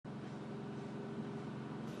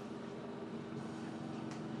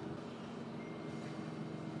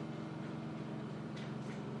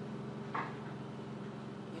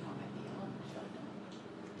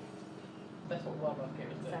That's what wildlife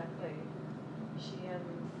carers do. Exactly. She,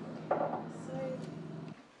 so... I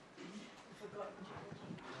forgot.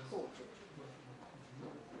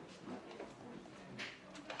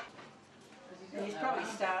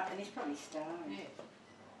 And he's probably starving. Yeah.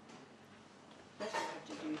 That's what I have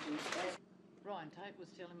to do these days. Ryan Tate was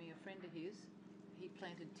telling me a friend of his, he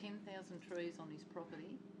planted 10,000 trees on his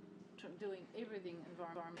property, doing everything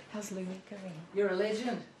environmental. How's Louie going? You're a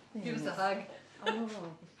legend. Give us a hug. Oh,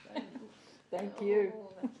 thank you.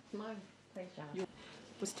 Oh, that's my pleasure. It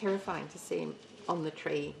was terrifying to see him on the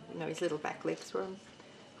tree. You know, his little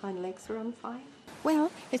hind legs were on fire.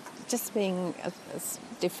 Well, it's just being a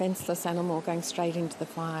defenceless animal going straight into the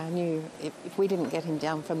fire. I knew if we didn't get him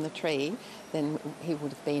down from the tree, then he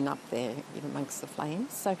would have been up there amongst the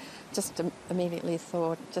flames. So just immediately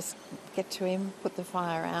thought, just get to him, put the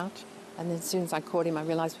fire out. And then as soon as I caught him, I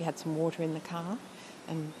realised we had some water in the car.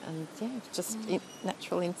 And yeah, just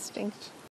natural instinct.